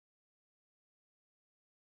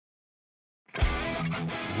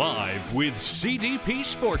Live with CDP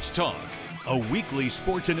Sports Talk, a weekly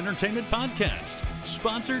sports and entertainment podcast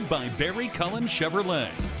sponsored by Barry Cullen Chevrolet.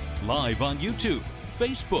 Live on YouTube,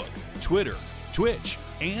 Facebook, Twitter, Twitch,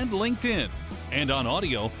 and LinkedIn. And on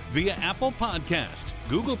audio via Apple Podcast,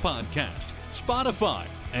 Google Podcast, Spotify,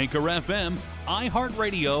 Anchor FM,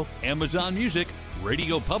 iHeartRadio, Amazon Music,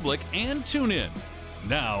 Radio Public, and TuneIn.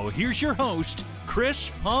 Now, here's your host,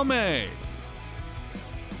 Chris Palme.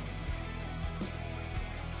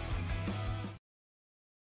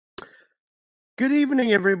 Good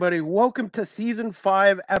evening, everybody. Welcome to Season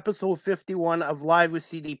 5, Episode 51 of Live with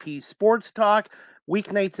CDP Sports Talk.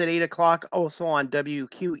 Weeknights at 8 o'clock, also on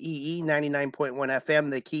WQEE 99.1 FM,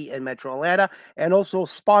 The Key in Metro Atlanta, and also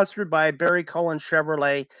sponsored by Barry Cullen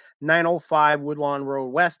Chevrolet, 905 Woodlawn Road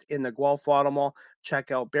West in the Guelph Auto Mall.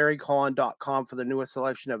 Check out barrycullen.com for the newest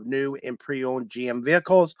selection of new and pre-owned GM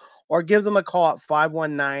vehicles, or give them a call at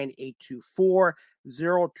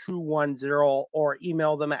 519-824-0210, or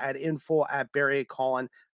email them at info@barrycullen.com.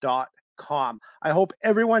 I hope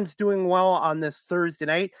everyone's doing well on this Thursday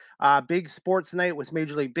night. Big sports night with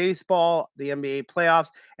Major League Baseball, the NBA playoffs,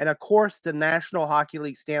 and of course the National Hockey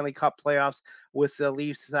League Stanley Cup playoffs with the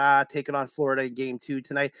Leafs taking on Florida in Game 2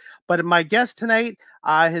 tonight. But my guest tonight,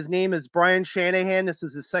 his name is Brian Shanahan. This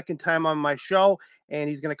is his second time on my show, and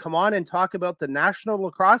he's going to come on and talk about the National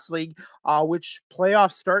Lacrosse League, which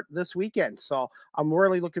playoffs start this weekend. So I'm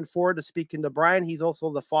really looking forward to speaking to Brian. He's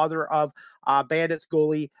also the father of Bandits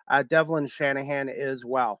goalie Devlin Shanahan as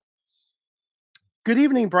well. Good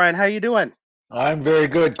evening, Brian. How you doing? I'm very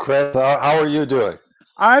good, Chris. How are you doing?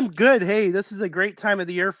 I'm good. Hey, this is a great time of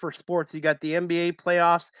the year for sports. You got the NBA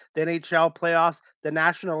playoffs, the NHL playoffs, the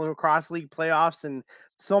National Lacrosse League playoffs, and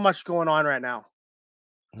so much going on right now.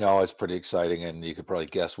 No, it's pretty exciting, and you could probably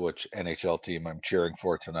guess which NHL team I'm cheering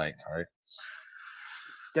for tonight. All right.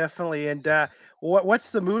 Definitely. And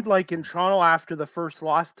what's the mood like in Toronto after the first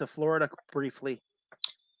loss to Florida briefly?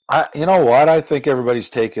 You know what? I think everybody's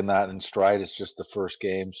taking that in stride. It's just the first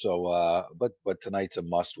game, so but tonight's a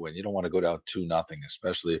must win. You don't want to go down 2-0,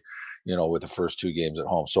 especially with the first two games at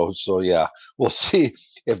home. So yeah, we'll see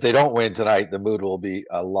if they don't win tonight. The mood will be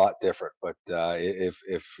a lot different. But if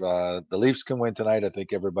the Leafs can win tonight, I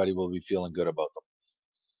think everybody will be feeling good about them.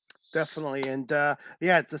 Definitely. And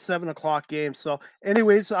yeah, it's a 7 o'clock game. So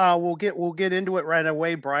anyways, we'll get into it right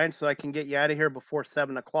away, Brian, so I can get you out of here before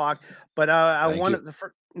 7 o'clock. But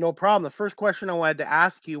no problem. The first question I wanted to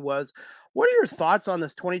ask you was, what are your thoughts on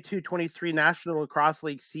this 22-23 National Lacrosse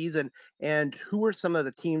League season, and who are some of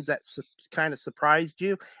the teams that kind of surprised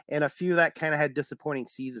you and a few that kind of had disappointing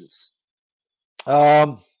seasons?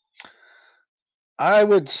 I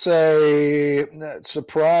would say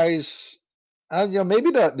surprise.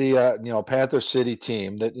 Maybe the Panther City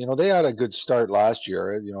team that they had a good start last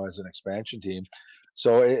year, as an expansion team.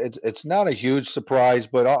 So it's not a huge surprise,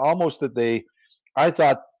 but almost that I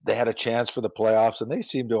thought they had a chance for the playoffs, and they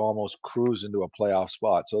seemed to almost cruise into a playoff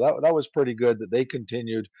spot. So that was pretty good that they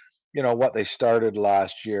continued, what they started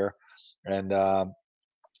last year, and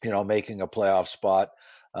making a playoff spot.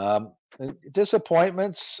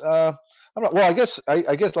 Disappointments. I guess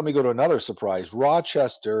let me go to another surprise.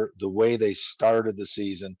 Rochester, the way they started the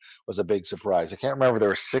season was a big surprise. I can't remember if they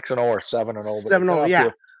were 6-0 or 7-0. 7-0,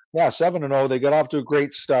 yeah. Yeah, 7-0. They got off to a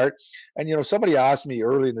great start. And, somebody asked me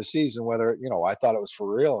early in the season whether, I thought it was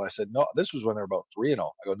for real. And I said, no, this was when they were about 3-0. I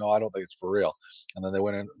go, no, I don't think it's for real. And then they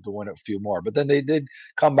went in to win a few more. But then they did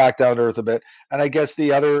come back down to earth a bit. And I guess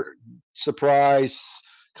the other surprise,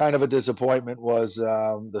 kind of a disappointment, was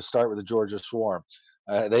the start with the Georgia Swarm.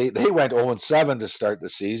 They went 0-7 to start the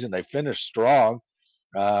season. They finished strong,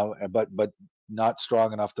 but not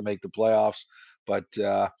strong enough to make the playoffs. But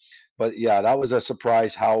yeah, that was a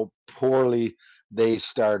surprise how poorly they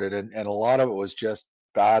started, and a lot of it was just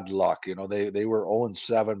bad luck. They were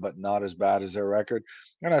 0-7, but not as bad as their record.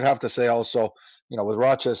 And I'd have to say also, with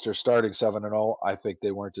Rochester starting 7-0, I think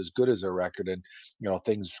they weren't as good as their record, and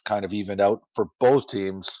things kind of evened out for both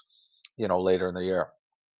teams, later in the year.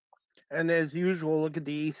 And as usual, look at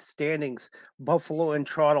the East standings. Buffalo and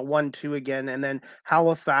Toronto 1-2 again, and then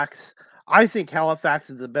Halifax. I think Halifax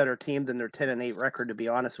is a better team than their 10-8 record, to be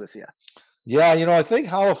honest with you. Yeah, I think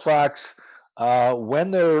Halifax,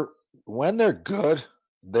 when they're good,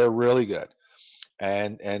 they're really good.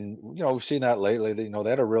 And we've seen that lately. They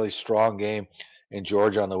had a really strong game in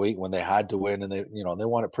Georgia on the week when they had to win, and they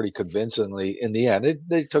won it pretty convincingly in the end.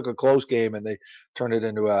 They took a close game and they turned it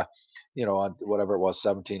into a whatever it was,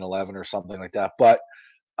 17-11 or something like that. But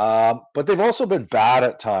they've also been bad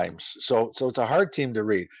at times. So it's a hard team to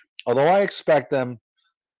read. Although I expect them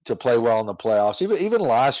to play well in the playoffs. Even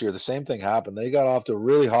last year, the same thing happened. They got off to a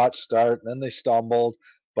really hot start, and then they stumbled.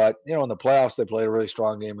 But in the playoffs, they played a really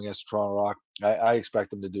strong game against Toronto Rock. I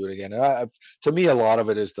expect them to do it again. And to me, a lot of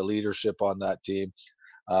it is the leadership on that team.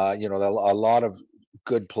 A lot of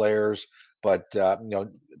good players, but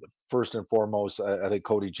first and foremost, I think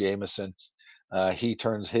Cody Jamieson. He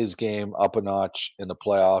turns his game up a notch in the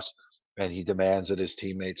playoffs, and he demands that his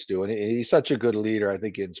teammates do. And he's such a good leader. I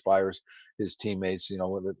think he inspires his teammates.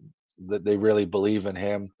 That they really believe in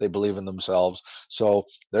him. They believe in themselves. So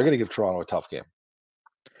they're going to give Toronto a tough game.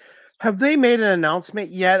 Have they made an announcement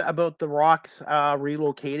yet about the Rocks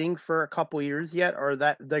relocating for a couple years yet, or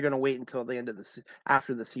that they're going to wait until the end of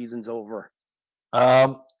after the season's over?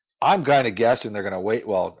 I'm kind of guessing they're going to wait.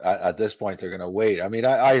 Well, at this point, they're going to wait. I mean,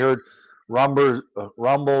 I heard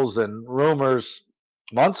rumbles and rumors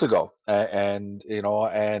months ago, and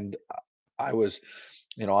I was,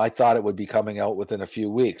 I thought it would be coming out within a few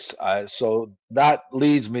weeks. So that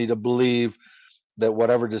leads me to believe that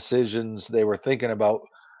whatever decisions they were thinking about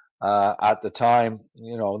at the time,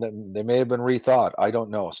 they may have been rethought. I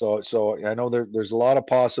don't know. So I know there's a lot of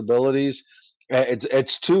possibilities.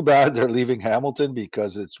 It's too bad they're leaving Hamilton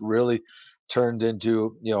because it's really turned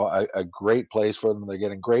into a great place for them. They're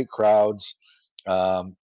getting great crowds,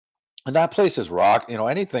 and that place is rock.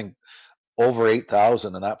 Anything over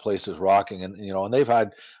 8,000, and that place is rocking. And they've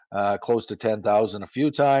had close to 10,000 a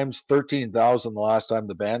few times, 13,000 the last time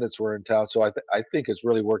the Bandits were in town. So I think it's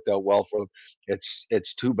really worked out well for them.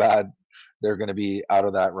 It's too bad they're going to be out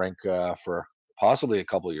of that rink for possibly a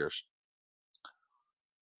couple of years.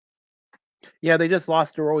 Yeah, they just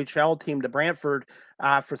lost their OHL team to Brantford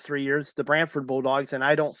for 3 years, the Brantford Bulldogs, and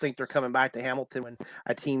I don't think they're coming back to Hamilton when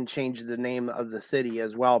a team changed the name of the city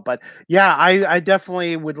as well. But yeah, I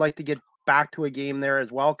definitely would like to get back to a game there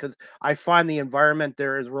as well because I find the environment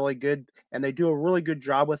there is really good, and they do a really good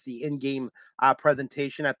job with the in-game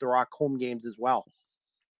presentation at the Rock home games as well.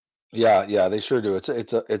 Yeah, they sure do.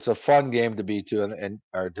 It's a fun game to be to and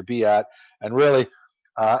or to be at, and really,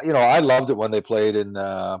 I loved it when they played in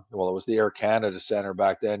it was the Air Canada Center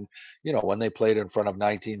back then. When they played in front of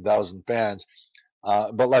 19,000 fans.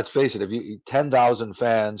 But let's face it, if you 10,000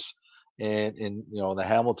 fans in the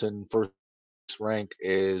Hamilton first rink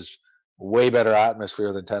is way better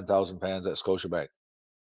atmosphere than 10,000 fans at Scotiabank.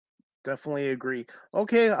 Definitely agree.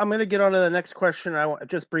 Okay, I'm going to get on to the next question. I want to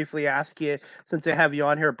just briefly ask you, since I have you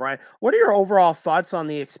on here, Brian, what are your overall thoughts on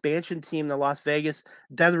the expansion team, the Las Vegas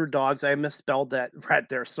Desert Dogs? I misspelled that right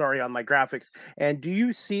there. Sorry on my graphics. And do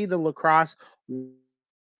you see the Lacrosse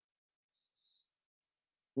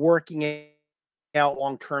working out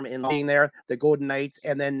long term in being there? The Golden Knights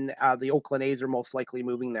and then the Oakland A's are most likely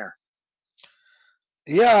moving there.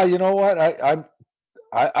 Yeah, you know what?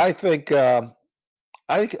 I think.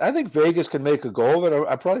 I think Vegas can make a go of it.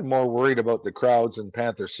 I'm probably more worried about the crowds in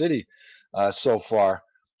Panther City so far,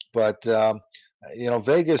 but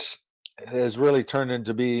Vegas has really turned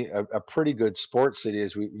into be a pretty good sports city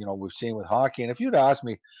as we've seen with hockey. And if you'd asked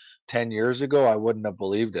me 10 years ago, I wouldn't have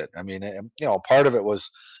believed it. I mean, part of it was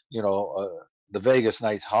the Vegas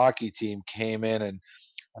Knights hockey team came in and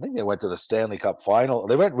I think they went to the Stanley Cup final.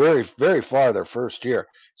 They went very, very far their first year.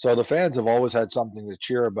 So the fans have always had something to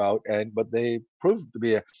cheer about, but they proved to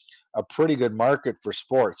be a pretty good market for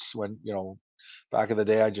sports. When back in the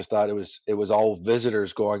day, I just thought it was all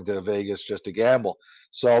visitors going to Vegas just to gamble.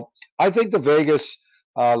 So I think the Vegas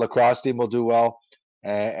lacrosse team will do well,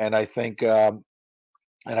 and I think and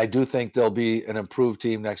I do think they'll be an improved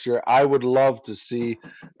team next year. I would love to see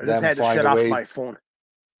I just them had to find shut a off way. my phone.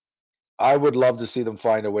 I would love to see them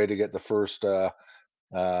find a way to get the first the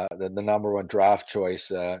number one draft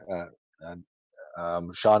choice,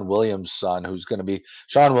 Sean Williams' son, who's going to be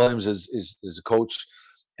Sean Williams is a coach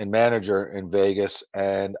and manager in Vegas,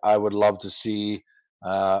 and I would love to see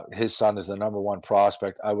his son is the number one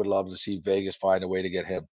prospect. I would love to see Vegas find a way to get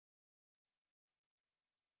him.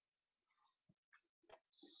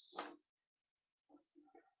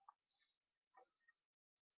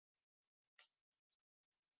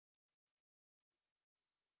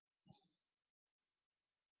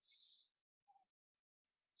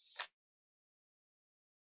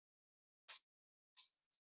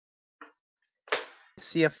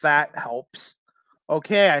 See if that helps.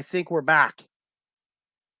 Okay, I think we're back.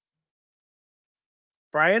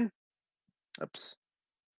 Brian? Oops.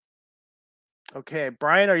 Okay,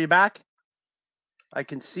 Brian, are you back? I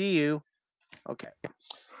can see you. Okay.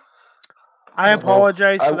 I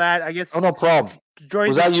apologize for that. I guess. Oh, no problem.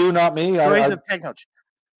 Was that you, not me? Joys of technology.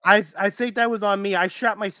 I think that was on me. I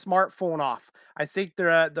shut my smartphone off. I think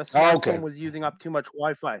the smartphone was using up too much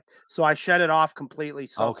Wi-Fi, so I shut it off completely.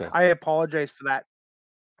 So I apologize for that.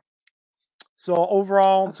 So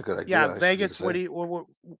overall, That's a good yeah, idea. I should Vegas. say.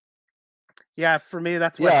 Yeah, for me,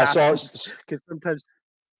 that's what Yeah. So happens because sometimes.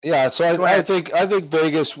 yeah. So Go I ahead. think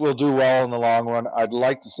Vegas will do well in the long run. I'd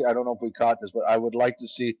like to see. I don't know if we caught this, but I would like to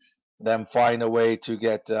see them find a way to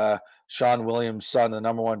get Sean Williams' son, the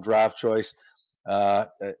number one draft choice,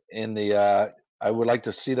 in the. I would like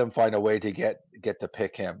to see them find a way to get to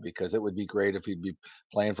pick him because it would be great if he'd be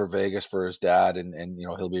playing for Vegas for his dad, and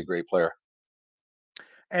he'll be a great player.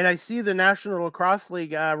 And I see the National Lacrosse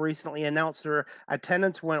League recently announced their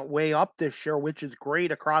attendance went way up this year, which is great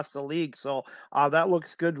across the league. So that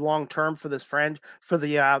looks good long term for this friend for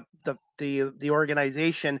the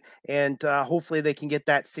organization, and hopefully they can get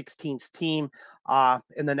that 16th team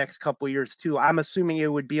in the next couple of years too. I'm assuming it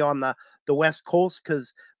would be on the West Coast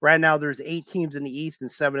because right now there's 8 teams in the East and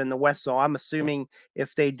 7 in the West. So I'm assuming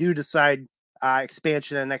if they do decide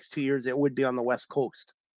expansion in the next 2 years, it would be on the West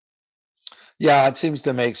Coast. Yeah, it seems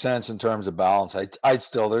to make sense in terms of balance. I'd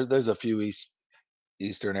still there's a few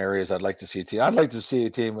eastern areas I'd like to see a team. I'd like to see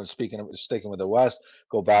a team. Speaking of sticking with the West,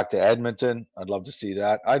 go back to Edmonton. I'd love to see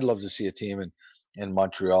that. I'd love to see a team in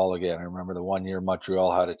Montreal again. I remember the one year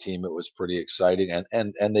Montreal had a team. It was pretty exciting,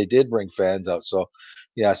 and they did bring fans out. So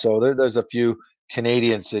yeah, so there's a few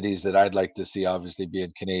Canadian cities that I'd like to see. Obviously,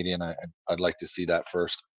 being Canadian, I'd like to see that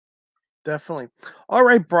first. Definitely. All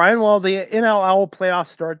right, Brian. Well, the NLL playoffs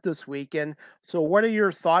start this weekend. So, what are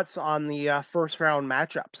your thoughts on the first round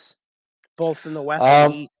matchups, both in the West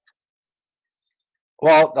and the Um, East?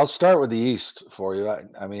 Well, I'll start with the East for you.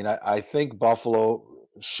 I mean, I think Buffalo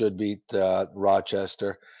should beat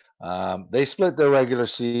Rochester. They split their regular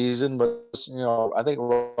season, but I think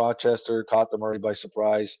Rochester caught them early by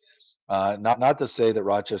surprise. Not to say that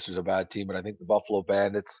Rochester's a bad team, but I think the Buffalo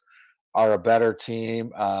Bandits are a better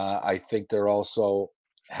team. I think they're also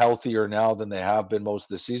healthier now than they have been most of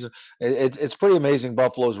the season. It's pretty amazing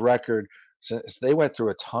Buffalo's record since they went through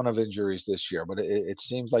a ton of injuries this year, but it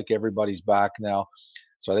seems like everybody's back now.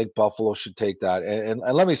 So I think Buffalo should take that. And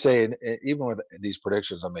let me say, even with these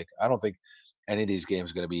predictions I'm making, I don't think any of these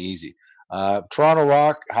games are going to be easy. Toronto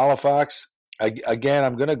Rock, Halifax. Again,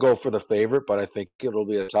 I'm going to go for the favorite, but I think it'll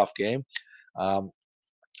be a tough game. Um,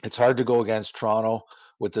 it's hard to go against Toronto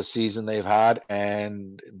with the season they've had,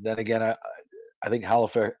 and then again, I think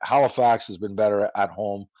Halifax has been better at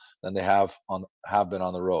home than they have been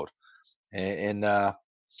on the road. In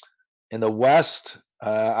in the West,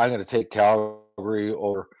 I'm going to take Calgary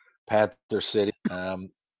over Panther City.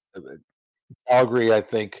 Calgary, I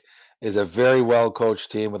think, is a very well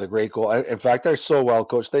coached team with a great goal. In fact, they're so well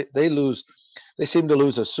coached. They seem to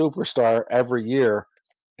lose a superstar every year,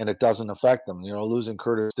 and it doesn't affect them. Losing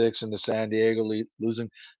Curtis Dixon to San Diego, losing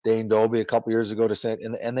Dane Dobie a couple years ago to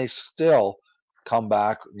and they still come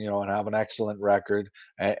back, and have an excellent record.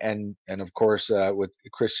 And of course, with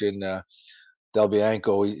Christian Del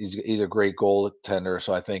Bianco, he's a great goaltender.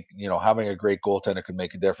 So I think having a great goaltender can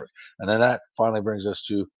make a difference. And then that finally brings us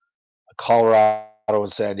to Colorado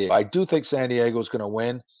and San Diego. I do think San Diego is going to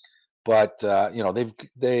win, but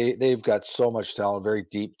they've got so much talent, very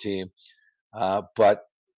deep team. But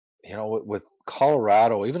with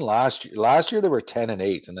Colorado, even last year they were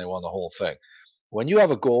 10-8 and they won the whole thing. When you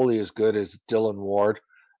have a goalie as good as Dylan Ward,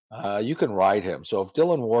 you can ride him. So if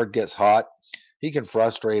Dylan Ward gets hot, he can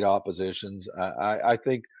frustrate oppositions. I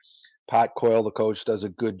think Pat Coyle, the coach, does a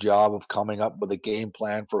good job of coming up with a game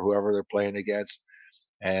plan for whoever they're playing against.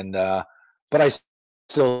 And but I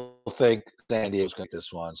still think San Diego's going to get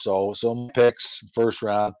this one. So some picks first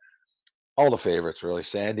round, all the favorites really: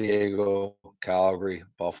 San Diego, Calgary,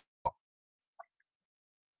 Buffalo.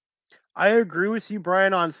 I agree with you,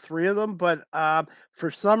 Brian, on 3 of them, but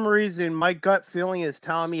for some reason, my gut feeling is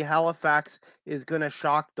telling me Halifax is going to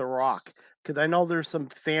shock the Rock. Because I know there's some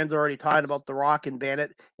fans already talking about the Rock and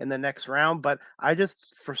Bandit in the next round, but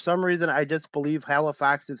for some reason, I just believe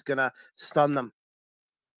Halifax is going to stun them.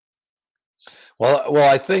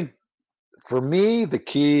 Well, I think for me the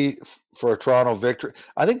key for a Toronto victory,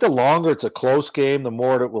 I think the longer it's a close game, the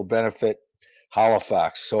more it will benefit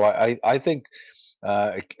Halifax. So I think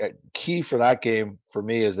a key for that game for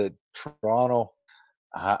me is that Toronto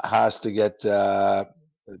has to get to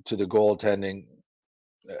the goaltending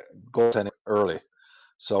early.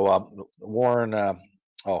 So Warren, I'm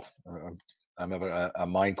having a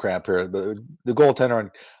mind cramp here. The goaltender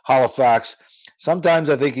in Halifax. Sometimes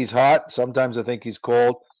I think he's hot. Sometimes I think he's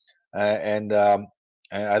cold. And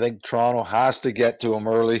I think Toronto has to get to him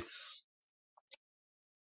early.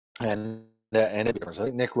 And I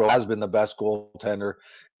think Nick Rowe has been the best goaltender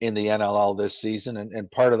in the NLL this season,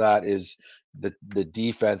 and part of that is the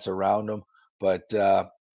defense around him. But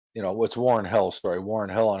it's Warren Hill. Sorry, Warren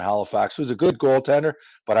Hill on Halifax, who's a good goaltender,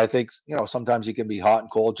 but I think sometimes he can be hot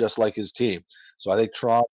and cold, just like his team. So I think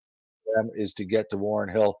Toronto is to get to Warren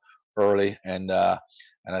Hill early, and I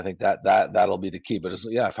think that'll be the key. But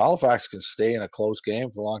if Halifax can stay in a close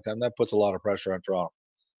game for a long time, that puts a lot of pressure on Toronto.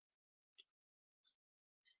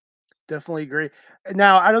 Definitely agree.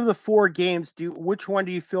 Now, out of the 4 games, which one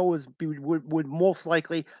do you feel would most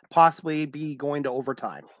likely possibly be going to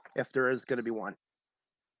overtime, if there is going to be one?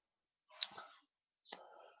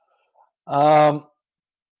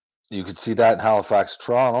 You could see that in Halifax,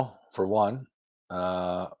 Toronto, for one.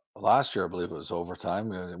 Last year, I believe it was overtime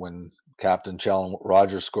when Captain Challen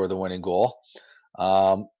Rogers scored the winning goal.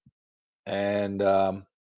 But I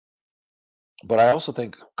also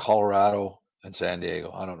think Colorado and San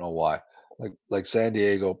Diego. I don't know why. Like San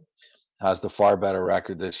Diego has the far better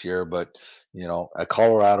record this year, but at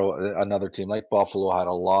Colorado, another team like Buffalo had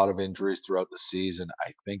a lot of injuries throughout the season.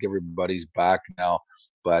 I think everybody's back now,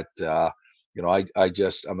 but I'm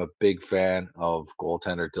a big fan of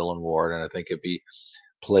goaltender Dylan Ward, and I think if he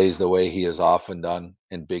plays the way he has often done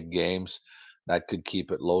in big games, that could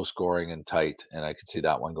keep it low scoring and tight, and I could see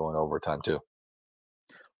that one going overtime too.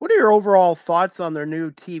 What are your overall thoughts on their new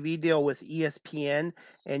TV deal with ESPN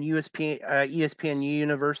and ESPN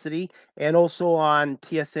University, and also on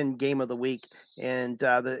TSN Game of the Week and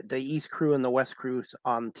the East Crew and the West Crews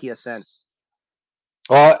on TSN?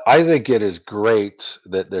 Well, I think it is great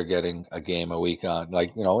that they're getting a game a week on.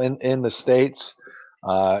 Like, in the States,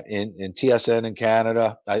 in TSN in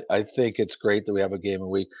Canada, I think it's great that we have a game a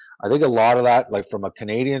week. I think a lot of that, like from a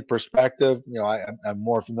Canadian perspective, I'm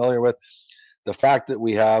more familiar with the fact that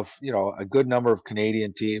we have, a good number of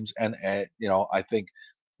Canadian teams, and I think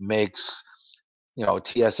makes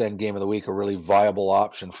TSN Game of the Week a really viable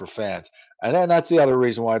option for fans. And then that's the other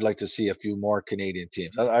reason why I'd like to see a few more Canadian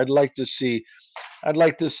teams. I'd like to see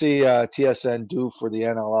TSN do for the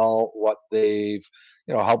NLL what they've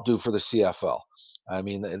helped do for the CFL. I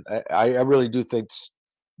mean, I really do think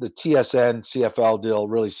the TSN CFL deal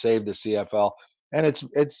really saved the CFL, and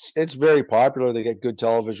it's very popular. They get good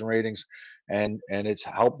television ratings, and it's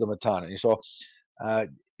helped them a ton. And so,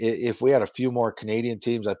 if we had a few more Canadian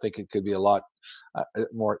teams, I think it could be a lot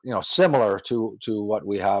more similar to what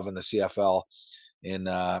we have in the CFL in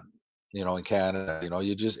in Canada.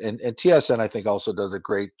 You just and TSN I think also does a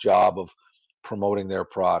great job of promoting their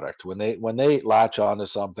product when they latch onto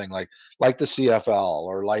something like the CFL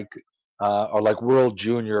or like World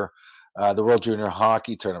Junior, the World Junior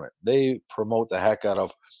Hockey Tournament. They promote the heck out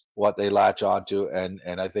of what they latch onto, and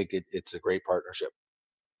I think it's a great partnership.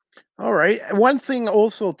 All right. One thing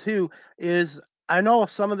also too is I know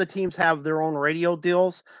some of the teams have their own radio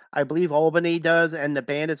deals. I believe Albany does, and the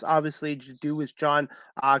Bandits obviously do with John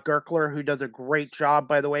Gerkler, who does a great job.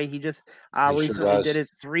 By the way, he just He sure recently did does.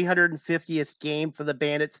 his 350th game for the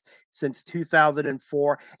Bandits since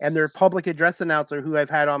 2004, and their public address announcer, who I've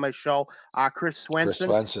had on my show, Chris Chris Swenson,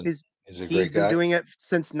 Swenson is is a he's great been guy. doing it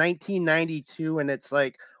since 1992, and it's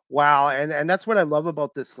like wow, and that's what I love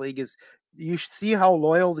about this league is you see how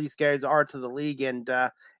loyal these guys are to the league, and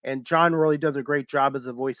John really does a great job as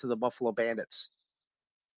the voice of the Buffalo Bandits.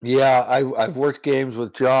 Yeah, I've worked games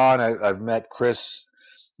with John. I've met Chris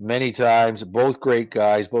many times. Both great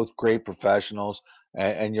guys, both great professionals.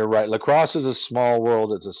 And you're right. Lacrosse is a small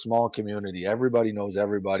world. It's a small community. Everybody knows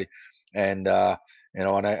everybody. And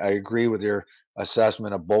and I agree with your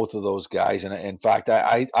assessment of both of those guys. And in fact,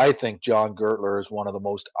 I think John Gertler is one of the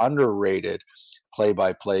most underrated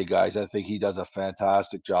play-by-play guys. I think he does a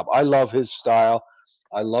fantastic job. I love his style.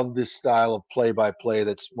 I love this style of play-by-play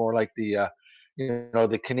that's more like the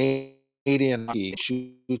Canadian hockey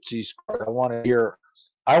shoots these scores. I want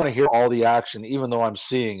to hear all the action, even though I'm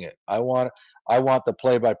seeing it. I want the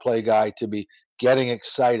play-by-play guy to be getting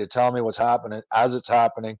excited, telling me what's happening as it's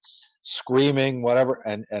happening, screaming, whatever.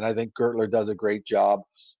 And I think Gertler does a great job.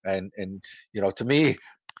 And to me,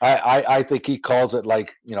 I think he calls it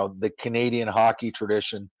like the Canadian hockey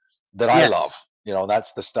tradition that I love. Yes,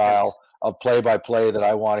 That's the yes, style of play-by-play that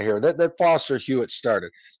I want to hear. That Foster Hewitt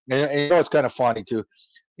started. And it's kind of funny too.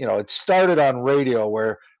 It started on radio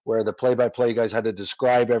where the play-by-play guys had to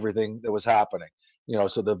describe everything that was happening.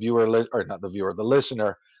 So the viewer or not the viewer, the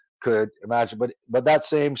listener could imagine. But that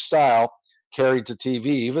same style carried to TV.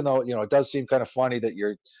 Even though it does seem kind of funny that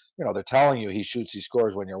they're telling you he shoots, he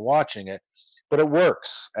scores when you're watching it, but it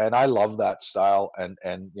works, and I love that style. And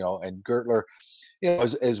Gertler,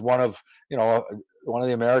 is one of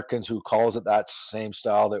the Americans who calls it that same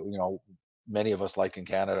style that many of us like in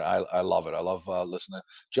Canada. I love it. I love listening to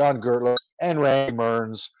John Gertler and Randy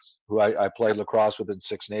Mearns, who I played lacrosse with in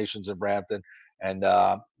Six Nations in Brampton, and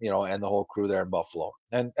and the whole crew there in Buffalo,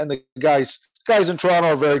 and the guys in Toronto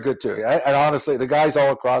are very good too. And honestly, the guys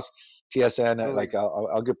all across TSN, like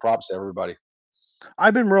I'll give props to everybody.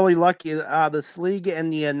 I've been really lucky. This league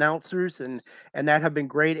and the announcers and that have been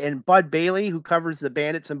great. And Bud Bailey, who covers the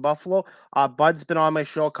Bandits in Buffalo, Bud's been on my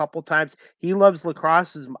show a couple times. He loves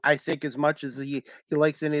lacrosse, I think, as much as he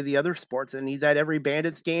likes any of the other sports. And he's at every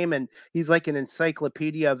Bandits game, and he's like an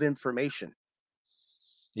encyclopedia of information.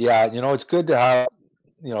 Yeah, it's good to have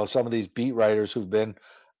some of these beat writers who've been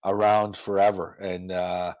around forever, and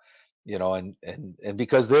and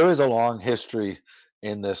because there is a long history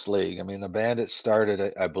in this league. I mean, the Bandits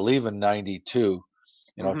started, I believe, in '92.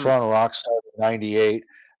 Hmm. Toronto Rock started in '98,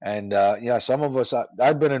 and yeah, some of us.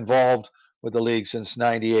 I've been involved with the league since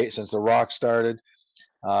 '98, since the Rock started,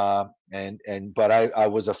 but I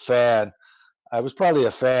was a fan. I was probably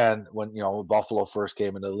a fan when Buffalo first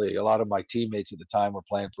came into the league. A lot of my teammates at the time were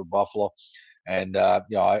playing for Buffalo, and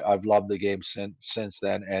I've loved the game since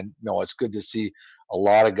then. And it's good to see a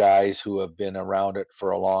lot of guys who have been around it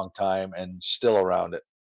for a long time and still around it.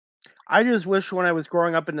 I just wish when I was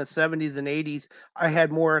growing up in the 70s and 80s, I had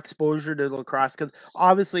more exposure to lacrosse because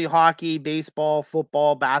obviously hockey, baseball,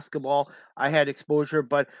 football, basketball, I had exposure.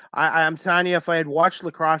 But I'm telling you, if I had watched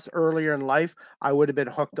lacrosse earlier in life, I would have been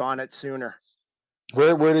hooked on it sooner.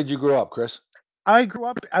 Where did you grow up, Chris?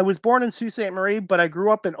 I was born in Sault Ste. Marie, but I grew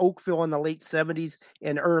up in Oakville in the late 70s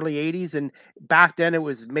and early 80s. And back then it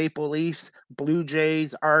was Maple Leafs, Blue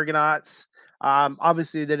Jays, Argonauts.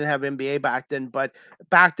 Obviously, they didn't have NBA back then, but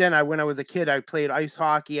back then, when I was a kid, I played ice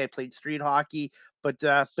hockey, I played street hockey. But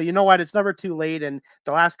you know what? It's never too late. And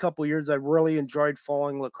the last couple of years, I really enjoyed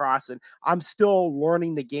following lacrosse, and I'm still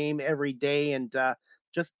learning the game every day. And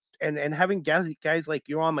just and having guys like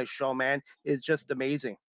you on my show, man, is just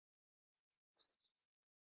amazing.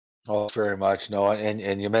 Oh, very much. No,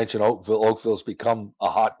 and you mentioned Oakville. Oakville's become a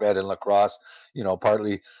hotbed in lacrosse,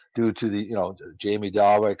 partly due to the, Jamie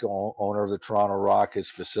Dawick, owner of the Toronto Rock, his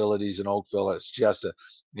facilities in Oakville. It's just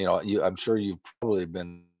I'm sure you've probably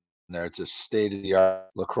been there. It's a state of the art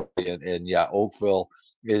lacrosse, and yeah, Oakville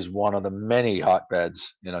is one of the many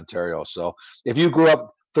hotbeds in Ontario. So if you grew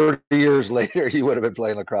up 30 years later, you would have been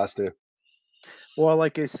playing lacrosse too. Well,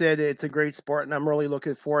 like I said, it's a great sport, and I'm really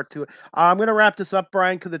looking forward to it. I'm going to wrap this up,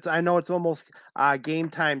 Brian, because I know it's almost game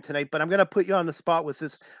time tonight. But I'm going to put you on the spot with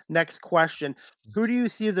this next question: who do you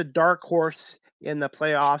see as a dark horse in the Sure.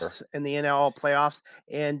 playoffs, in the NLL playoffs,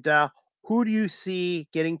 and who do you see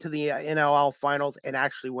getting to the NLL finals and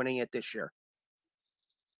actually winning it this year?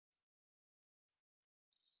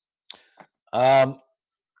 Um,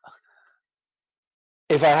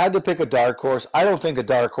 If I had to pick a dark horse, I don't think a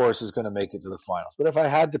dark horse is going to make it to the finals. But if I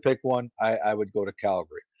had to pick one, I would go to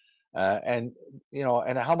Calgary. And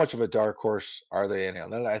and how much of a dark horse are they in?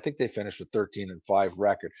 I think they finished with 13-5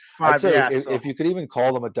 record. I'd Five, say yeah. if you could even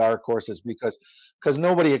call them a dark horse, it's because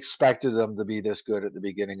nobody expected them to be this good at the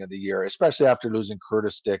beginning of the year, especially after losing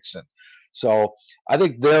Curtis Dixon. So I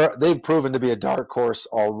think they've proven to be a dark horse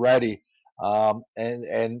already.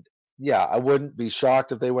 And yeah, I wouldn't be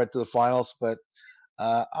shocked if they went to the finals, but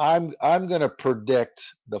I'm going to predict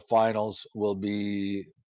the finals will be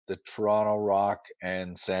the Toronto Rock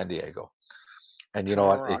and San Diego. And you know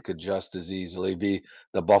Toronto what? It Rock. could just as easily be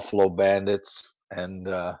the Buffalo Bandits and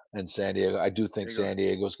San Diego. I do think There you go. San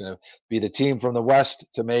Diego is going to be the team from the West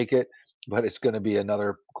to make it, but it's going to be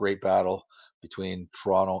another great battle between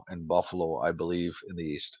Toronto and Buffalo, I believe, in the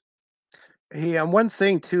East. Hey, and one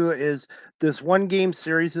thing too is this one game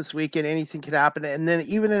series this weekend, anything could happen. And then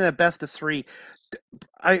even in a best of three,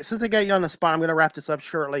 since I got you on the spot, I'm going to wrap this up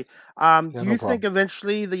shortly. Yeah, Do no you think problem.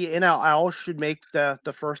 eventually the NLL should make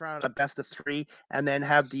the first round a best of three, and then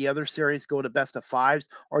have the other series go to best of fives,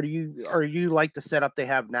 or you like the setup they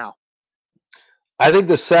have now? I think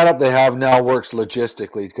the setup they have now works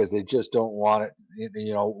logistically because they just don't want it.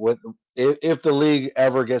 With if the league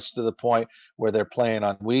ever gets to the point where they're playing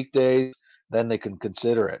on weekdays, then they can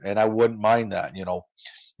consider it, and I wouldn't mind that.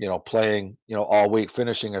 Playing all week,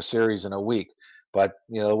 finishing a series in a week. But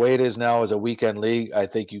the way it is now as a weekend league, I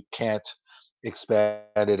think you can't expand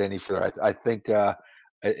it any further. I think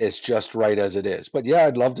it's just right as it is. But yeah,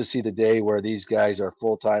 I'd love to see the day where these guys are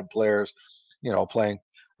full time players, playing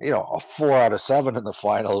a 4 out of 7 in the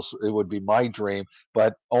finals. It would be my dream,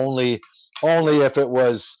 but only if it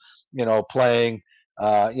was playing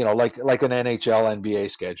like an NHL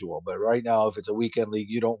NBA schedule. But right now, if it's a weekend league,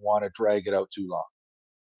 you don't want to drag it out too long.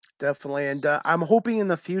 Definitely, and I'm hoping in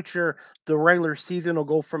the future the regular season will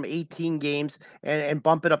go from 18 games and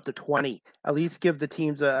bump it up to 20. At least give the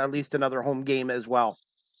teams at least another home game as well.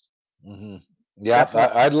 Hmm. Yeah,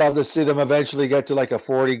 I'd love to see them eventually get to like a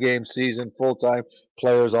 40-game season, full-time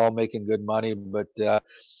players all making good money. But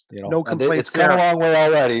No complaints it's come there. a long way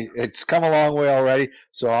already. It's come a long way already.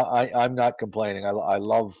 So I'm not complaining. I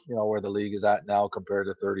love where the league is at now compared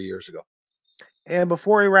to 30 years ago. And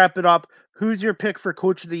before we wrap it up, who's your pick for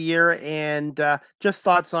Coach of the Year? And just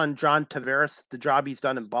thoughts on John Tavares, the job he's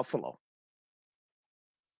done in Buffalo.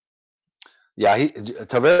 Yeah,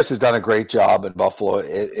 Tavares has done a great job in Buffalo.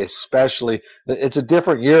 Especially, it's a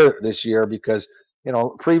different year this year because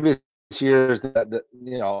previous years that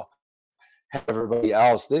everybody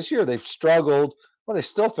else. This year they've struggled, but they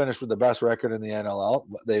still finished with the best record in the NLL.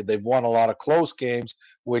 They've won a lot of close games,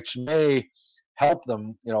 which may help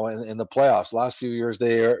them, in the playoffs. Last few years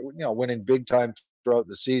they are, winning big time throughout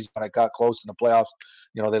the season. When it got close in the playoffs,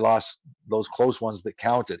 they lost those close ones that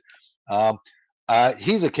counted.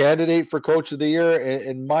 He's a candidate for Coach of the Year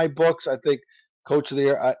in my books. I think Coach of the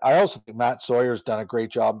Year. I also think Matt Sawyer's done a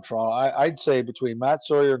great job in Toronto. I'd say between Matt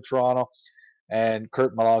Sawyer in Toronto and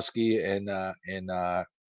Kurt Malowski in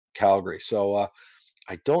Calgary. So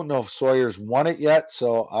I don't know if Sawyer's won it yet.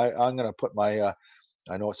 So I'm going to put my.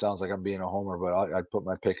 I know it sounds like I'm being a homer, but I'd put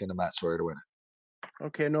my pick into Matt Sawyer to win it.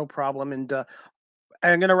 Okay, no problem. And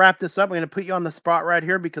I'm going to wrap this up. I'm going to put you on the spot right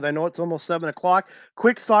here because I know it's almost 7 o'clock.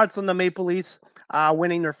 Quick thoughts on the Maple Leafs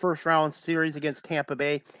winning their first round series against Tampa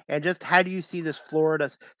Bay. And just how do you see this Florida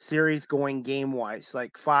series going game-wise?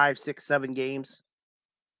 Like 5, 6, 7 games?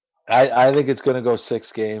 I think it's going to go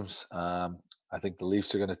 6 games. I think the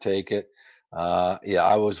Leafs are going to take it. Yeah,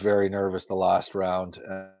 I was very nervous the last round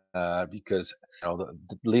because the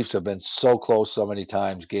Leafs have been so close so many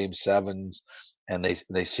times, game 7s, and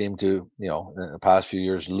they seem to in the past few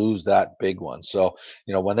years lose that big one. So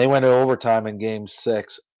when they went to overtime in game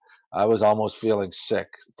 6, I was almost feeling sick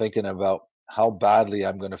thinking about how badly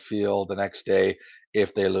I'm going to feel the next day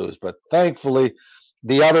if they lose. But thankfully,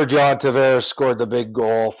 the other John Tavares scored the big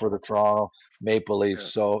goal for the Toronto Maple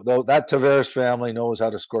Leafs. So that Tavares family knows how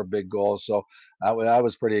to score big goals. So that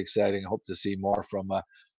was pretty exciting. I hope to see more from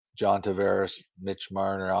John Tavares, Mitch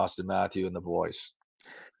Marner, Austin Matthew, and the boys.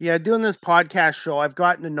 Yeah, doing this podcast show, I've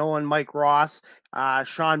gotten to know Mike Ross,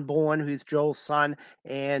 Sean Bowen, who's Joel's son,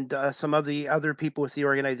 and some of the other people with the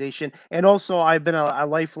organization. And also, I've been a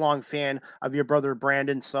lifelong fan of your brother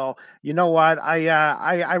Brandon. So you know what?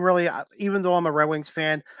 I really, even though I'm a Red Wings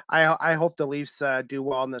fan, I hope the Leafs do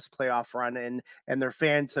well in this playoff run, and their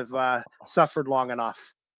fans have suffered long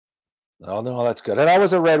enough. Oh no, that's good. And I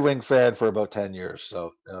was a Red Wing fan for about 10 years.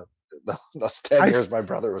 So those 10 years, my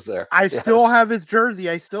brother was there. I still have his jersey.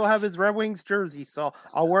 I still have his Red Wings jersey. So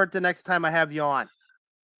I'll wear it the next time I have you on.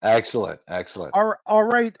 Excellent. All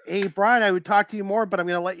right. Hey, Brian, I would talk to you more, but I'm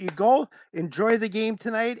going to let you go. Enjoy the game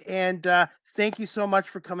tonight. And thank you so much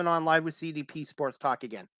for coming on live with CDP Sports Talk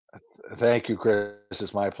again. Thank you, Chris.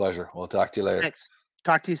 It's my pleasure. We'll talk to you later. Thanks.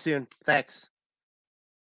 Talk to you soon. Thanks.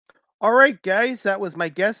 All right, guys, that was my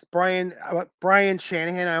guest, Brian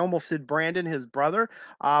Shanahan. I almost said Brandon, his brother.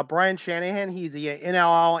 Brian Shanahan, he's the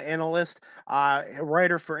NLL analyst,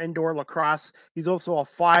 writer for Indoor Lacrosse. He's also a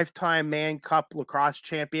 5-time Mann Cup lacrosse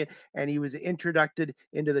champion, and he was introduced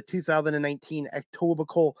into the 2019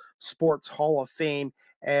 Etobicoke Sports Hall of Fame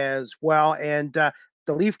as well. And the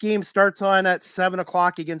Leaf game starts on at 7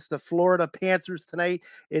 o'clock against the Florida Panthers tonight.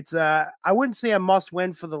 It's I wouldn't say a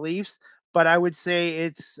must-win for the Leafs, but I would say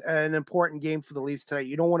it's an important game for the Leafs tonight.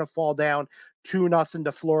 You don't want to fall down 2-0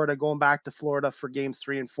 to Florida, going back to Florida for games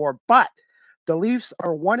 3 and 4. But the Leafs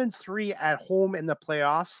are 1-3 at home in the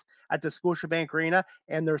playoffs at the Scotiabank Arena,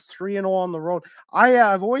 and they're 3-0 on the road.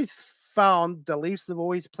 I've always found the Leafs have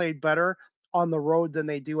always played better on the road than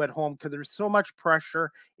they do at home because there's so much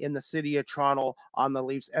pressure in the city of Toronto on the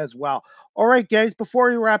Leafs as well. All right, guys, before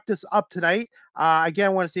we wrap this up tonight, again, I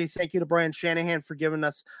want to say thank you to Brian Shanahan for giving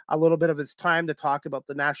us a little bit of his time to talk about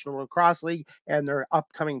the National Lacrosse League and their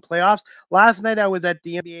upcoming playoffs. Last night, I was at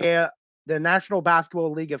the NBA, the National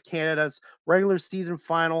Basketball League of Canada's regular season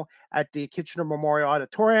final at the Kitchener Memorial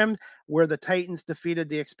Auditorium, where the Titans defeated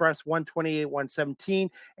the Express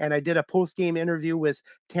 128-117. And I did a post-game interview with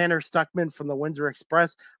Tanner Stuckman from the Windsor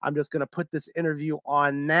Express. I'm just going to put this interview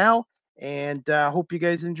on now, and hope you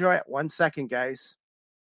guys enjoy it. 1 second, guys.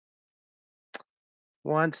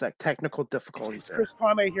 1 sec. Technical difficulties there. Chris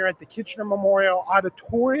Palme here at the Kitchener Memorial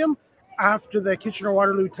Auditorium after the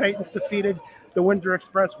Kitchener-Waterloo Titans defeated the Windsor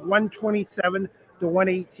Express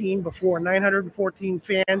 127-118 before 914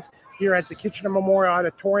 fans here at the Kitchener Memorial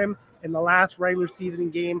Auditorium in the last regular season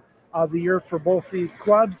game of the year for both these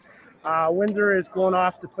clubs. Windsor is going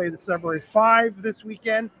off to play the Sudbury 5 this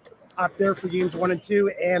weekend up there for games 1 and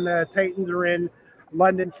 2, and the Titans are in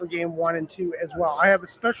London for game 1 and 2 as well. I have a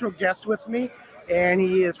special guest with me, and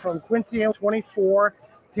he is from Quincy, 24,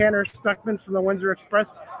 Tanner Stuckman from the Windsor Express.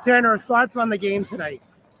 Tanner, thoughts on the game tonight?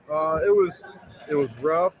 It was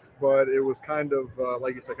rough, but it was kind of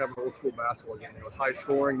like you said, kind of an old school basketball game. It was high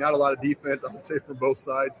scoring, not a lot of defense. I would say from both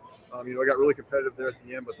sides. It got really competitive there at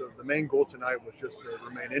the end. But the main goal tonight was just to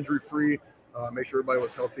remain injury free, make sure everybody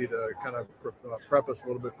was healthy to kind of prep us a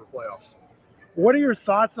little bit for playoffs. What are your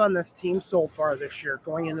thoughts on this team so far this year,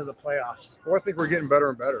 going into the playoffs? Well, I think we're getting better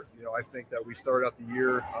and better. I think that we started out the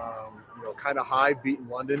year, kind of high, beating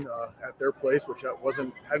London at their place, which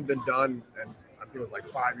hadn't been done, and I think it was like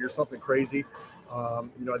 5 years, something crazy.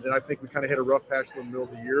 Then I think we kind of hit a rough patch in the middle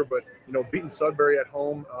of the year, but beating Sudbury at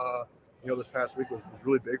home, this past week was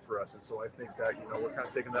really big for us, and so I think that we're kind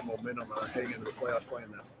of taking that momentum heading into the playoffs,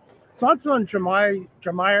 playing them. Thoughts on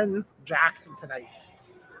Jamiron Jackson tonight?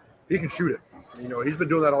 He can shoot it. He's been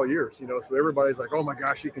doing that all year. So everybody's like, "Oh my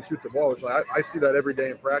gosh, he can shoot the ball." It's like I see that every day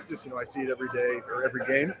in practice. I see it every day or every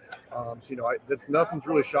game. That's nothing's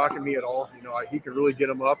really shocking me at all. He can really get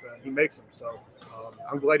them up, and he makes them. So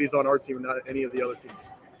I'm glad he's on our team and not any of the other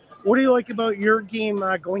teams. What do you like about your game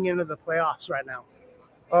going into the playoffs right now?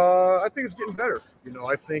 I think it's getting better.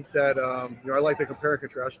 I think that I like to compare and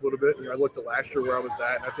contrast a little bit. I looked at last year where I was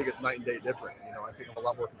at, and I think it's night and day different. I think I'm a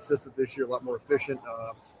lot more consistent this year, a lot more efficient,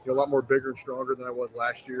 a lot more bigger and stronger than I was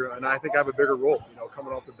last year. And I think I have a bigger role,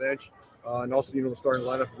 coming off the bench. And also, the starting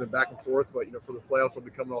lineup has been back and forth. But, for the playoffs, I'll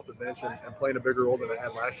be coming off the bench and playing a bigger role than I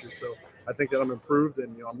had last year. So I think that I'm improved,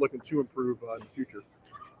 and, I'm looking to improve in the future.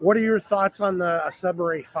 What are your thoughts on the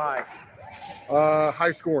Sudbury 5?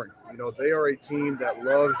 High scoring. They are a team that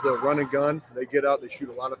loves the run and gun. They get out, they shoot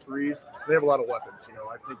a lot of threes. They have a lot of weapons.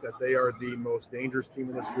 I think that they are the most dangerous team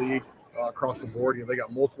in this league across the board. They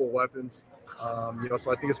got multiple weapons.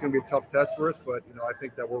 So I think it's going to be a tough test for us, but I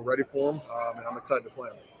think that we're ready for them, and I'm excited to play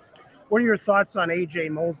them. What are your thoughts on AJ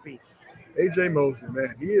Mosby? AJ Mosby,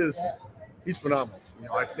 man, he's phenomenal.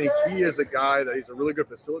 I think he is a guy that he's a really good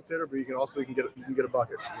facilitator, but you can get a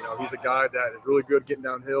bucket. He's a guy that is really good getting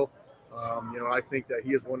downhill. I think that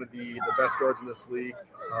he is one of the best guards in this league.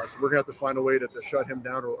 So we're going to have to find a way to shut him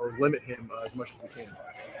down or limit him as much as we can.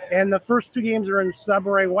 And the first 2 games are in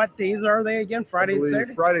Sudbury. What days are they again? Friday and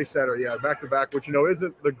Saturday? Friday, Saturday, yeah, back-to-back, which,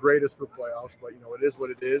 isn't the greatest for playoffs, but, it is what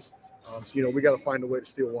it is. So, we got to find a way to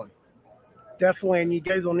steal one. Definitely, and you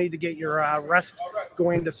guys will need to get your rest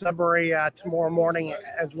going to Sudbury tomorrow morning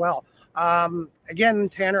as well. Again,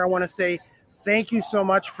 Tanner, I want to say thank you so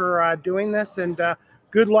much for doing this, and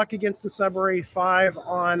good luck against the Sudbury 5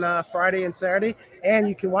 on Friday and Saturday. And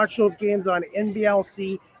you can watch those games on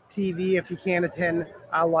NBLC TV if you can attend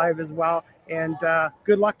live as well. And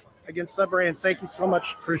good luck against Sudbury, and thank you so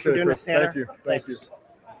much for doing this, Tanner. Thank you. Thank you.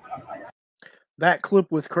 That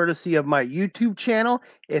clip was courtesy of my YouTube channel.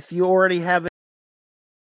 If you already have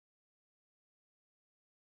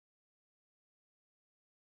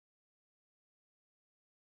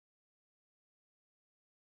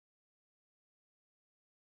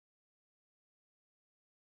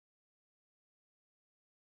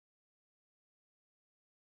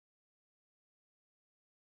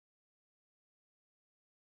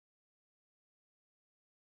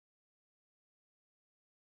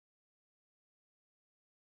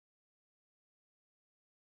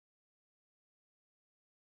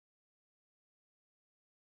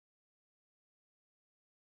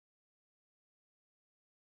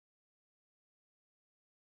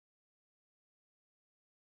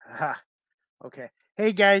okay.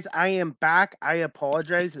 Hey guys, I am back. I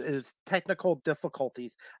apologize. It's technical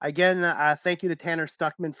difficulties. Again, thank you to Tanner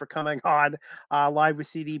Stuckman for coming on live with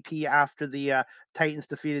CDP after the Titans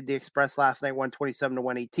defeated the Express last night,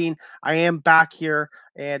 127-118. I am back here,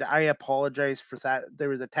 and I apologize for that. There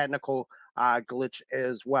was a technical glitch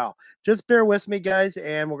as well. Just bear with me, guys,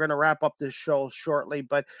 and we're going to wrap up this show shortly.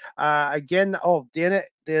 But again,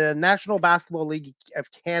 the National Basketball League of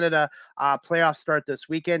Canada playoffs start this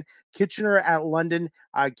weekend. Kitchener at London.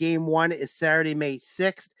 Game 1 is Saturday, May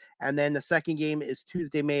 6th. And then the second game is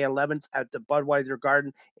Tuesday, May 11th at the Budweiser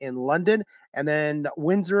Garden in London. And then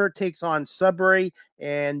Windsor takes on Sudbury,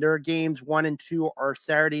 and their games 1 and 2 are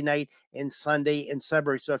Saturday night and Sunday in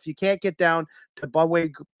Sudbury. So if you can't get down to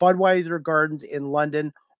Budweiser Gardens in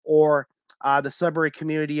London or the Sudbury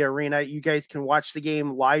Community Arena, you guys can watch the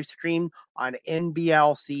game live stream on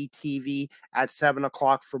NBLC TV at 7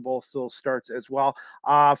 o'clock for both those starts as well.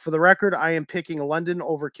 For the record, I am picking London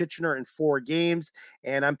over Kitchener in 4 games,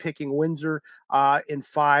 and I'm picking Windsor in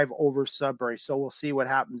 5 over Sudbury. So we'll see what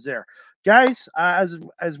happens there. Guys,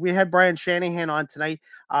 as we had Brian Shanahan on tonight,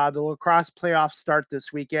 the lacrosse playoffs start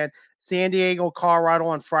this weekend. San Diego, Colorado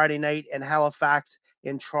on Friday night, and Halifax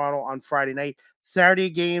in Toronto on Friday night. Saturday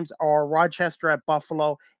games are Rochester at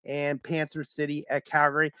Buffalo and Panther City at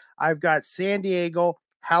Calgary. I've got San Diego,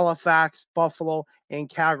 Halifax, Buffalo, and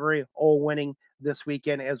Calgary all winning this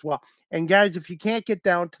weekend as well. And guys, if you can't get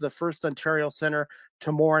down to the First Ontario Center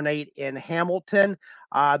tomorrow night in Hamilton,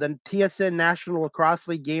 the TSN National Lacrosse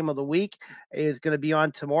League Game of the Week is going to be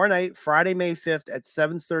on tomorrow night, Friday, May 5th at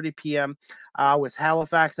 7:30 p.m. With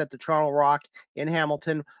Halifax at the Toronto Rock in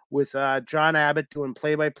Hamilton, with John Abbott doing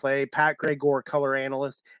play-by-play, Pat Gregor, color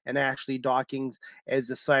analyst, and Ashley Dawkins as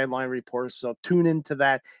the sideline reporter. So tune into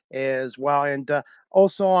that as well. And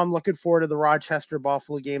also, I'm looking forward to the Rochester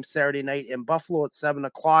Buffalo game Saturday night in Buffalo at 7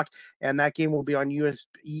 o'clock. And that game will be on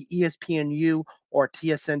ESPNU or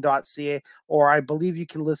TSN.ca. Or I believe you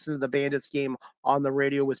can listen to the Bandits game on the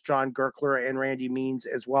radio with John Gerkler and Randy Means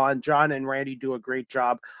as well. And John and Randy do a great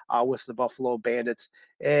job with the Buffalo Bandits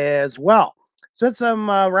as well. Since I'm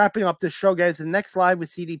wrapping up this show, guys, the next live with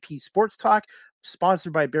CDP Sports Talk,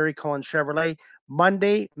 sponsored by Barry Cullen Chevrolet,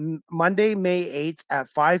 Monday, May 8th at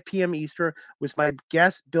 5 p.m. Eastern, with my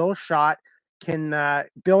guest, Bill Schott.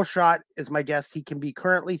 Bill Schott is my guest. He can be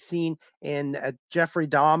currently seen in Jeffrey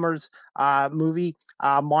Dahmer's movie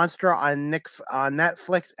Monster on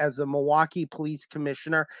Netflix as the Milwaukee Police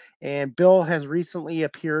Commissioner. And Bill has recently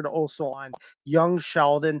appeared also on Young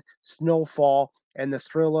Sheldon, Snowfall, and the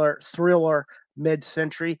thriller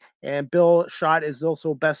Mid-Century. And Bill Schott is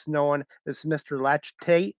also best known as Mr. Latch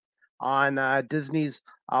Tate on Disney's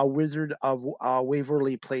Wizard of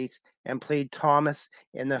Waverly Place, and played Thomas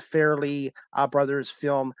in the Fairley brothers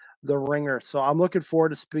film The Ringer. So I'm looking forward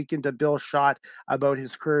to speaking to Bill Schott about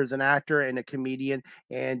his career as an actor and a comedian,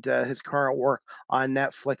 and his current work on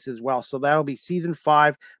Netflix as well. So that'll be season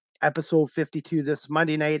 5, episode 52 this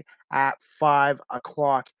Monday night at 5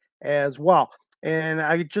 o'clock as well. And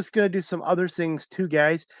I'm just going to do some other things too,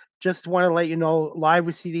 guys. Just want to let you know, Live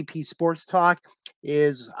with CDP Sports Talk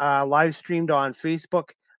is live streamed on Facebook,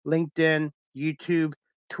 LinkedIn, YouTube,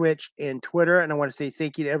 Twitch, and Twitter. And I want to say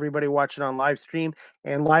thank you to everybody watching on live stream.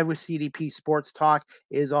 And Live with CDP Sports Talk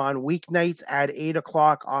is on weeknights at 8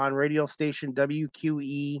 o'clock on radio station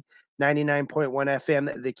WQE 99.1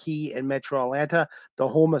 FM, The Key in Metro Atlanta, the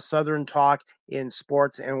home of Southern Talk in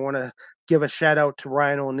sports. And I want to give a shout out to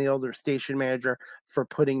Ryan O'Neill, their station manager, for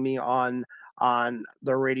putting me on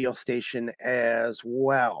the radio station as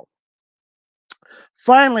well.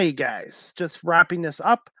 Finally, guys, just wrapping this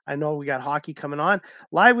up. I know we got hockey coming on.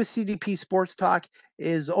 Live with CDP Sports Talk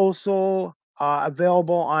is also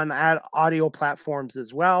available on audio platforms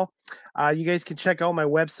as well. You guys can check out my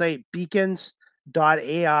website,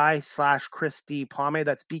 beacons.ai/Chris D. Palme.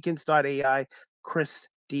 That's beacons.ai, Chris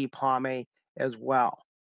D. Palme as well.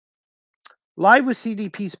 Live with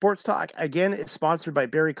CDP Sports Talk, again, is sponsored by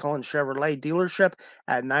Barry Cullen Chevrolet dealership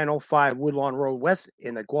at 905 Woodlawn Road West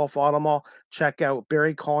in the Guelph Auto Mall. Check out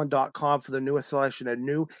barrycullen.com for the newest selection of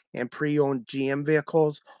new and pre-owned GM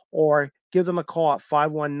vehicles, or give them a call at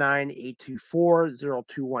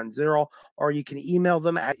 519-824-0210, or you can email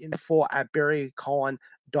them at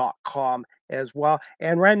info@barrycullen.com as well.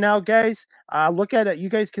 And right now, guys, look at it. You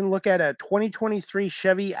guys can look at a 2023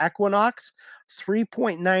 Chevy Equinox,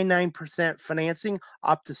 3.99% financing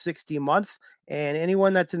up to 60 months. And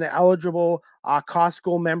anyone that's an eligible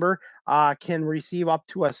Costco member can receive up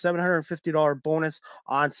to a $750 bonus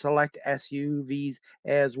on select SUVs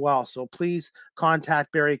as well. So please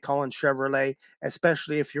contact Barry Cullen Chevrolet,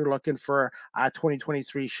 especially if you're looking for a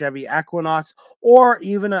 2023 Chevy Equinox, or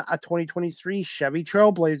even a 2023 Chevy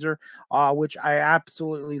Trailblazer, which I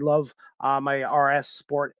absolutely love, my RS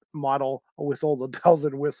Sport model with all the bells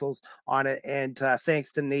and whistles on it. And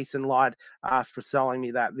thanks to Nathan Laud for selling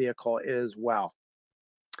me that vehicle as well.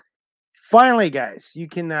 Finally, guys, you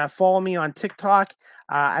can follow me on TikTok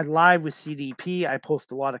at Live with CDP. I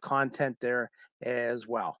post a lot of content there as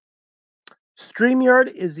well.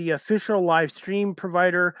 StreamYard is the official live stream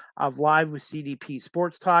provider of Live with CDP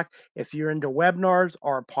Sports Talk. If you're into webinars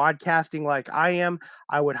or podcasting like I am,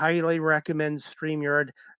 I would highly recommend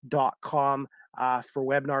StreamYard.com for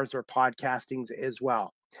webinars or podcastings as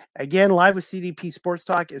well. Again, Live with CDP Sports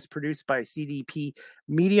Talk is produced by CDP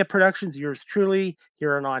Media Productions, yours truly,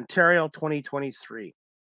 here in Ontario, 2023.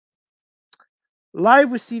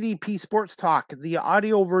 Live with CDP Sports Talk, the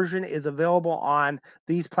audio version is available on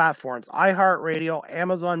these platforms: iHeartRadio,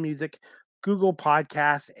 Amazon Music, Google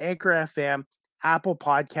Podcasts, Anchor FM, Apple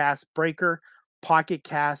Podcasts, Breaker, Pocket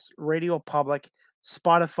Casts, Radio Public,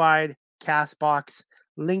 Spotify, Castbox,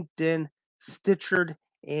 LinkedIn, Stitcher,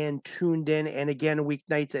 and tuned in. And again,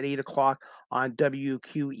 weeknights at 8 o'clock on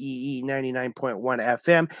WQEE 99.1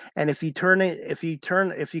 FM. And if you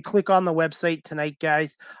click on the website tonight,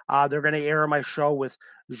 guys, they're going to air my show with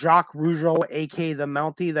Jacques Rougeau, aka the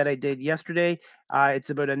Mountie, that I did yesterday. It's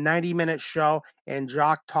about a 90-minute show, and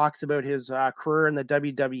Jacques talks about his career in the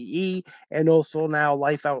WWE and also now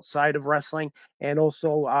life outside of wrestling, and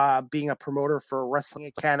also being a promoter for Wrestling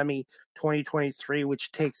Academy 2023,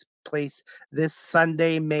 which takes place this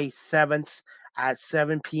Sunday, May 7th at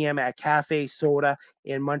 7 p.m. at Cafe Soda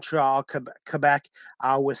in Montreal, Quebec,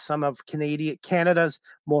 with some of Canada's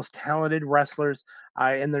most talented wrestlers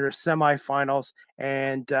in their semifinals,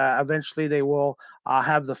 and eventually they will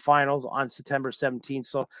have the finals on September 17th.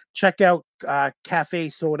 So check out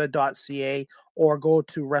cafesoda.ca or go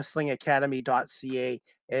to wrestlingacademy.ca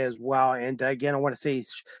as well. And again, I want to say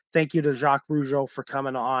thank you to Jacques Rougeau for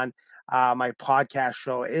coming on my podcast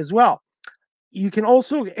show as well. You can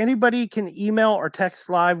also, anybody can email or text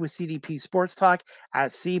live with CDP Sports Talk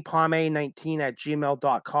at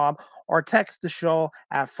cpame19@gmail.com or text the show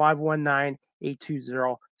at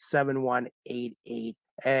 519-820-7188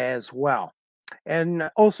 as well. And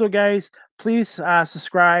also, guys, please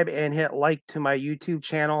subscribe and hit like to my YouTube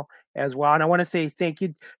channel as well. And I want to say thank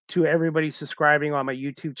you to everybody subscribing on my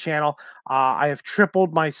YouTube channel. I have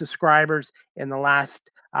tripled my subscribers in the last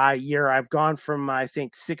year. I've gone from, I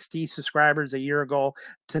think, 60 subscribers a year ago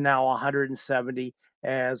to now 170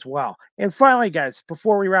 as well. And finally, guys,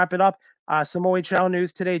 before we wrap it up, some OHL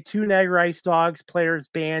news today. 2 Niagara Ice Dogs players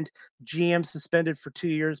banned, GM suspended for 2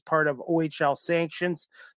 years, part of OHL sanctions.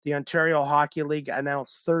 The Ontario Hockey League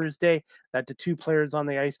announced Thursday that the 2 players on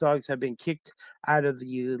the Ice Dogs have been kicked out of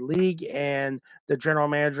the league, and the general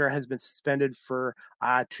manager has been suspended for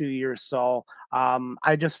 2 years. So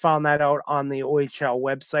I just found that out on the OHL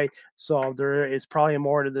website. So there is probably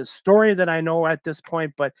more to this story than I know at this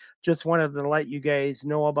point, but just wanted to let you guys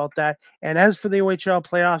know about that. And as for the OHL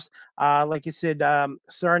playoffs, like I said,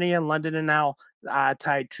 Sarnia and London are now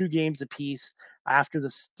tied 2 games apiece after the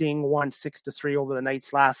Sting won 6-3 over the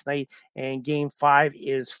Knights last night. And Game 5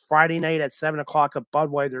 is Friday night at 7 o'clock at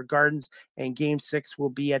Budweiser Gardens, and Game 6 will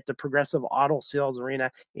be at the Progressive Auto Sales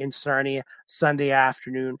Arena in Sarnia Sunday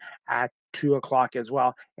afternoon at 2 o'clock as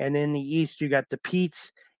well. And in the East, you got the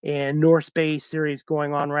Pete's and North Bay series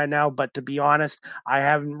going on right now. But to be honest, I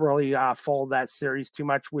haven't really followed that series too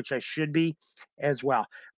much, which I should be as well.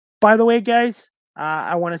 By the way, guys,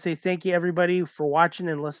 I want to say thank you, everybody, for watching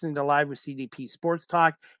and listening to Live with CDP Sports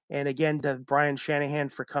Talk. And again, to Brian Shanahan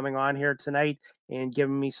for coming on here tonight and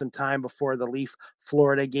giving me some time before the Leaf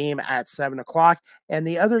Florida game at 7 o'clock. And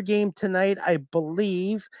the other game tonight, I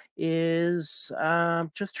believe, is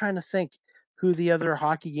just trying to think who the other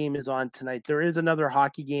hockey game is on tonight. There is another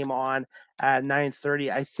hockey game on at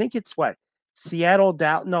 9:30. I think it's Seattle,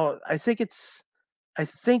 Dallas. No, I think it's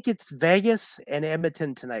Vegas and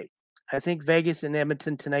Edmonton tonight. I think Vegas and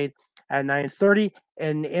Edmonton tonight at 9:30.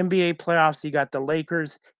 And NBA playoffs, you got the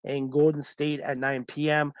Lakers and Golden State at 9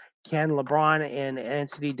 p.m. Can LeBron and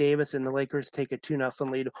Anthony Davis and the Lakers take a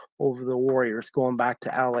 2-0 lead over the Warriors going back to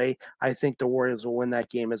LA? I think the Warriors will win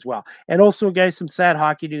that game as well. And also, guys, some sad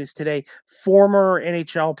hockey news today. Former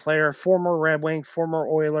NHL player, former Red Wing, former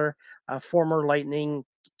Oiler, former Lightning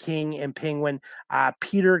King and Penguin,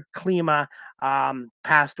 Peter Klima,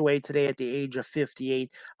 passed away today at the age of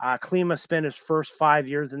 58. Klima spent his first 5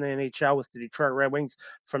 years in the NHL with the Detroit Red Wings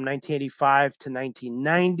from 1985 to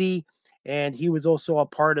 1990. And he was also a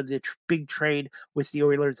part of the big trade with the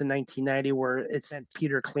Oilers in 1990, where it sent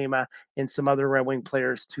Peter Klima and some other Red Wing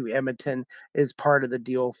players to Edmonton as part of the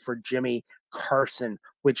deal for Jimmy Carson,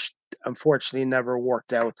 which unfortunately never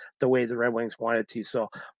worked out the way the Red Wings wanted to.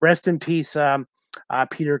 So rest in peace,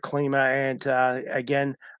 Peter Klima. And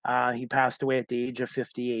again, he passed away at the age of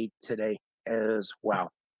 58 today as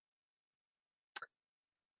well.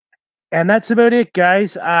 And that's about it,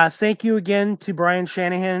 guys. Thank you again to Brian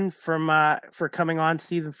Shanahan for coming on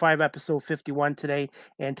Season 5, Episode 51 today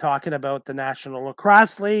and talking about the National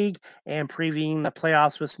Lacrosse League and previewing the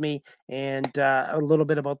playoffs with me, and a little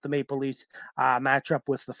bit about the Maple Leafs matchup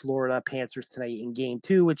with the Florida Panthers tonight in Game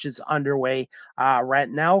 2, which is underway right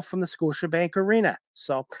now from the Scotiabank Arena.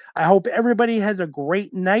 So I hope everybody has a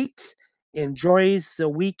great night, enjoys the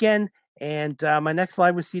weekend, and my next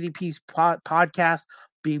Live with CDP's podcast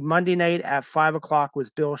be Monday night at 5 o'clock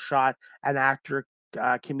with Bill Schott, an actor,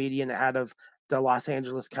 comedian out of the Los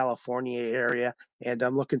Angeles, California area. And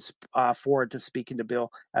I'm looking forward to speaking to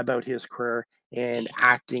Bill about his career in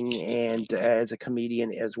acting and as a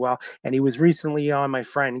comedian as well. And he was recently on my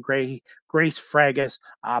friend Grace Fraga's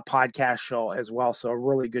podcast show as well. So a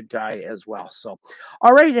really good guy as well. So,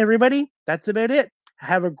 all right, everybody, that's about it.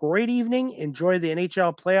 Have a great evening. Enjoy the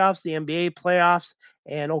NHL playoffs, the NBA playoffs,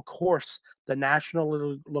 and of course, the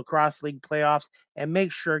National Lacrosse League playoffs. And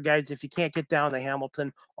make sure, guys, if you can't get down to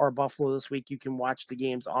Hamilton or Buffalo this week, you can watch the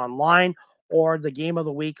games online or the game of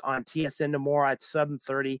the week on TSN tomorrow at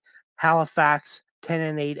 7:30. Halifax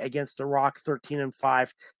 10-8 against the Rock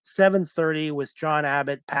 13-5. 7:30 with John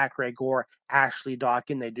Abbott, Pat Gregor, Ashley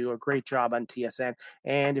Dawkin. They do a great job on TSN.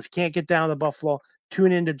 And if you can't get down to Buffalo,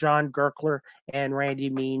 tune in to John Gerkler and Randy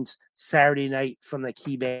Means Saturday night from the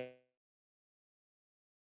KeyBank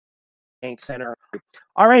Center.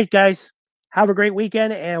 All right, guys. Have a great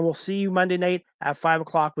weekend, and we'll see you Monday night at 5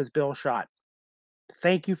 o'clock with Bill Schott.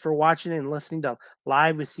 Thank you for watching and listening to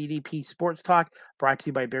Live with CDP Sports Talk, brought to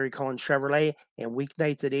you by Barry Cullen Chevrolet, and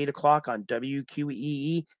weeknights at 8 o'clock on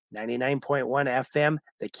WQEE 99.1 FM,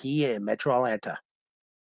 The Key in Metro Atlanta.